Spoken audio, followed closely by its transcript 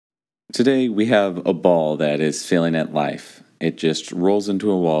Today we have a ball that is failing at life. It just rolls into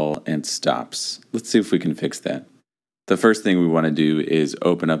a wall and stops. Let's see if we can fix that. The first thing we want to do is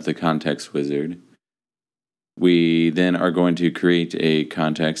open up the context wizard. We then are going to create a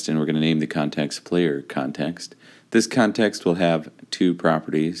context, and we're going to name the context player context. This context will have two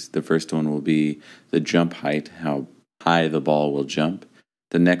properties. The first one will be the jump height, how high the ball will jump.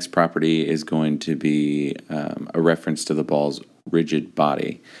 The next property is going to be a reference to the ball's rigid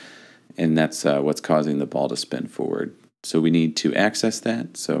body, and that's what's causing the ball to spin forward. So we need to access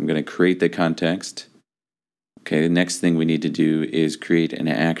that. So I'm going to create the context. Okay, the next thing we need to do is create an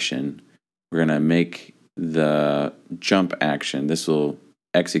action. We're going to make the jump action. This will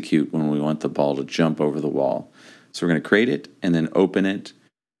execute when we want the ball to jump over the wall. So we're going to create it and then open it,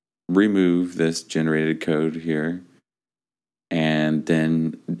 remove this generated code here, and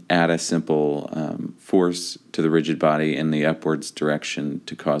then add a simple force to the rigid body in the upwards direction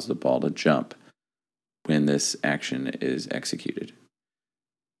to cause the ball to jump when this action is executed.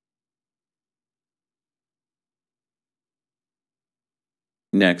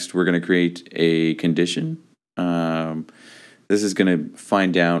 Next, we're going to create a condition. This is going to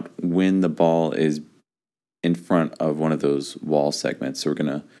find out when the ball is in front of one of those wall segments. So we're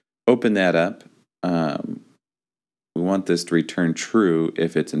going to open that up. We want this to return true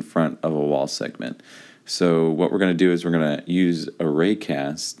if it's in front of a wall segment. So what we're going to do is we're going to use a ray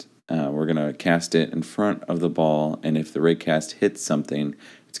cast. We're going to cast it in front of the ball, and if the ray cast hits something,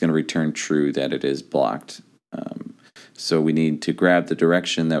 it's going to return true that it is blocked. So we need to grab the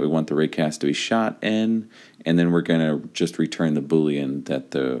direction that we want the ray cast to be shot in, and then we're going to just return the Boolean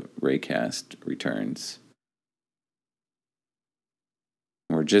that the ray cast returns.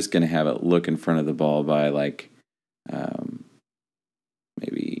 We're just going to have it look in front of the ball by like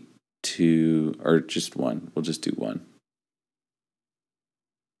maybe 2 or just 1. We'll just do 1.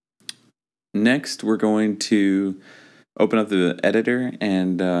 Next, we're going to open up the editor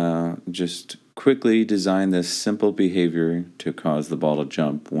and just quickly design this simple behavior to cause the ball to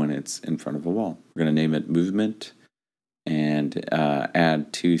jump when it's in front of a wall. We're going to name it movement and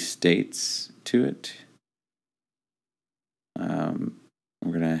add 2 states to it.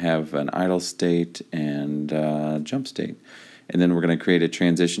 We're going to have an idle state and jump state. And then we're going to create a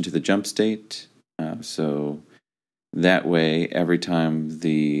transition to the jump state. So that way, every time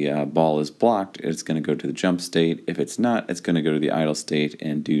the ball is blocked, it's going to go to the jump state. If it's not, it's going to go to the idle state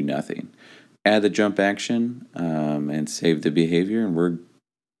and do nothing. Add the jump action and save the behavior, and we're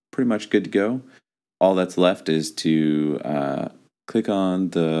pretty much good to go. All that's left is to click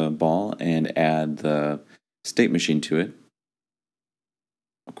on the ball and add the state machine to it.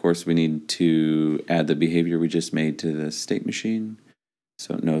 Of course, we need to add the behavior we just made to the state machine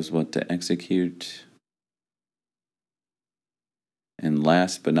so it knows what to execute. And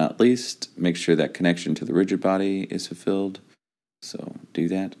last but not least, make sure that connection to the rigid body is fulfilled. So do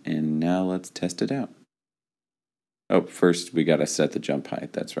that, and now let's test it out. Oh, first we got to set the jump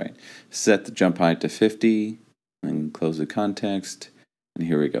height, that's right. Set the jump height to 50, and close the context, and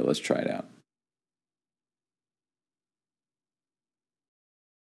here we go, let's try it out.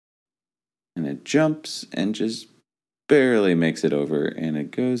 And it jumps and just barely makes it over, and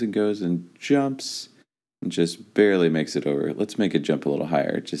it goes and jumps and just barely makes it over. Let's make it jump a little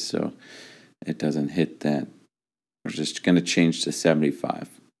higher just so it doesn't hit that. We're just going to change to 75.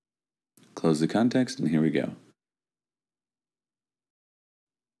 Close the context, and here we go.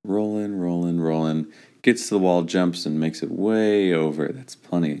 Rolling. Gets to the wall, jumps, and makes it way over. That's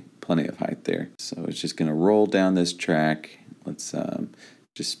plenty of height there. So it's just going to roll down this track. Let's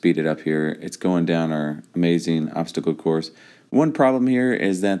just speed it up here. It's going down our amazing obstacle course. One problem here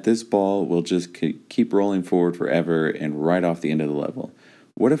is that this ball will just keep rolling forward forever and right off the end of the level.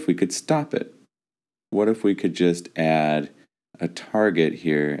 What if we could stop it? What if we could just add a target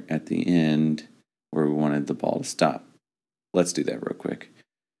here at the end where we wanted the ball to stop? Let's do that real quick.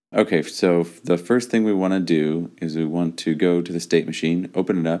 Okay, so the first thing we want to do is we want to go to the state machine,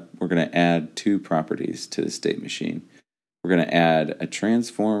 open it up. We're going to add 2 properties to the state machine. We're going to add a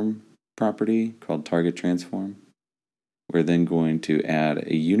transform property called target transform. We're then going to add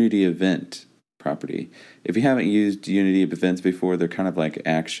a Unity event property. If you haven't used Unity events before, they're kind of like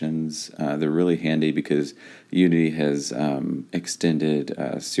actions. They're really handy because Unity has extended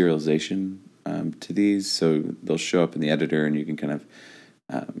serialization to these, so they'll show up in the editor and you can kind of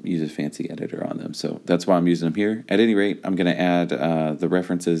use a fancy editor on them. So that's why I'm using them here. At any rate, I'm going to add the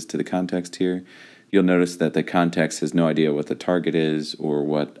references to the context here. You'll notice that the context has no idea what the target is or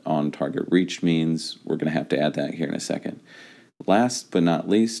what on-target reach means. We're going to have to add that here in a second. Last but not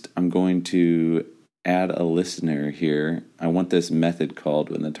least, I'm going to add a listener here. I want this method called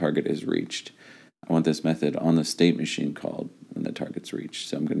when the target is reached. I want this method on the state machine called when the target's reached.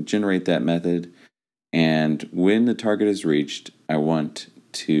 So I'm going to generate that method. And when the target is reached, I want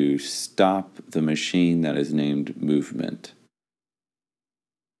to stop the machine that is named movement.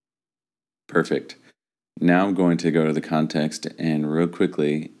 Perfect. Now I'm going to go to the context and real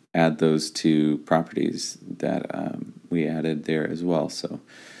quickly add those two properties that we added there as well. So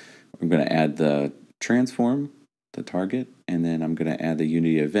I'm going to add the transform, the target, and then I'm going to add the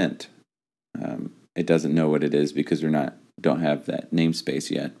Unity event. It doesn't know what it is because don't have that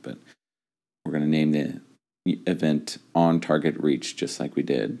namespace yet, but we're going to name the event on target reach just like we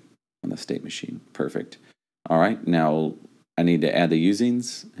did on the state machine. Perfect. All right, now I need to add the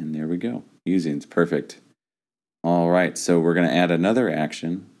usings, and there we go. Usings, perfect. All right, so we're going to add another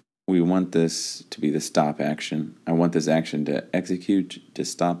action. We want this to be the stop action. I want this action to execute to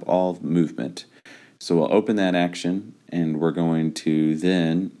stop all movement. So we'll open that action, and we're going to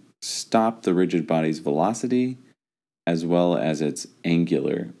then stop the rigid body's velocity as well as its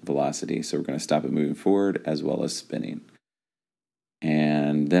angular velocity. So we're going to stop it moving forward as well as spinning.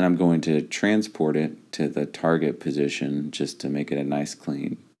 And then I'm going to transport it to the target position just to make it a nice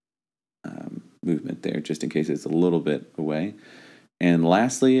clean movement there, just in case it's a little bit away. And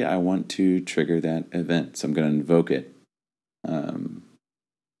lastly, I want to trigger that event. So I'm going to invoke it.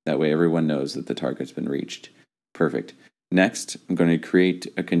 That way everyone knows that the target's been reached. Perfect. Next, I'm going to create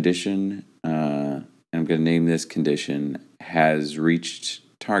a condition. And I'm going to name this condition has reached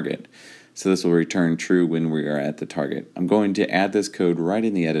target. So this will return true when we are at the target. I'm going to add this code right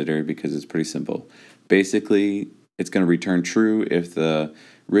in the editor because it's pretty simple. Basically, it's going to return true if the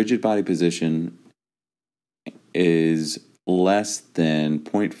rigid body position is less than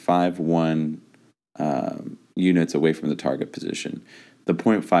 0.51 units away from the target position. The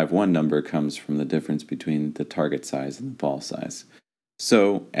 0.51 number comes from the difference between the target size and the ball size.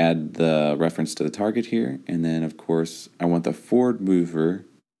 So add the reference to the target here, and then of course I want the forward mover.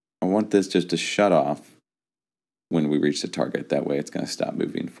 I want this just to shut off when we reach the target. That way it's going to stop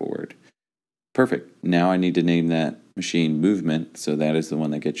moving forward. Perfect. Now I need to name that machine movement, so that is the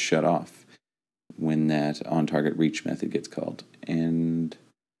one that gets shut off when that on-target reach method gets called. And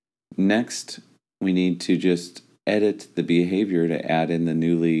next, we need to just edit the behavior to add in the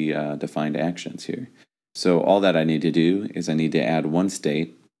newly defined actions here. So all that I need to do is I need to add one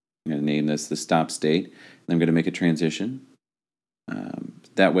state. I'm going to name this the stop state. And I'm going to make a transition.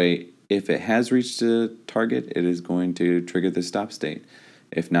 That way, if it has reached the target, it is going to trigger the stop state.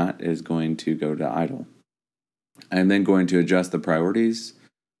 If not, it is going to go to idle. I'm then going to adjust the priorities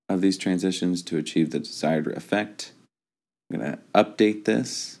of these transitions to achieve the desired effect. I'm going to update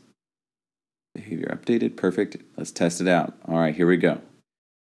this. Behavior updated. Perfect. Let's test it out. All right, here we go.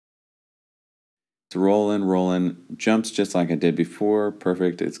 It's rolling, jumps just like I did before.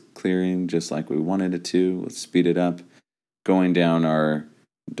 Perfect. It's clearing just like we wanted it to. Let's speed it up. Going down our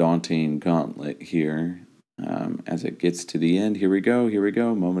daunting gauntlet here as it gets to the end. Here we go.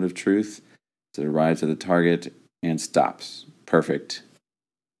 Moment of truth. So it arrives at the target and stops. Perfect.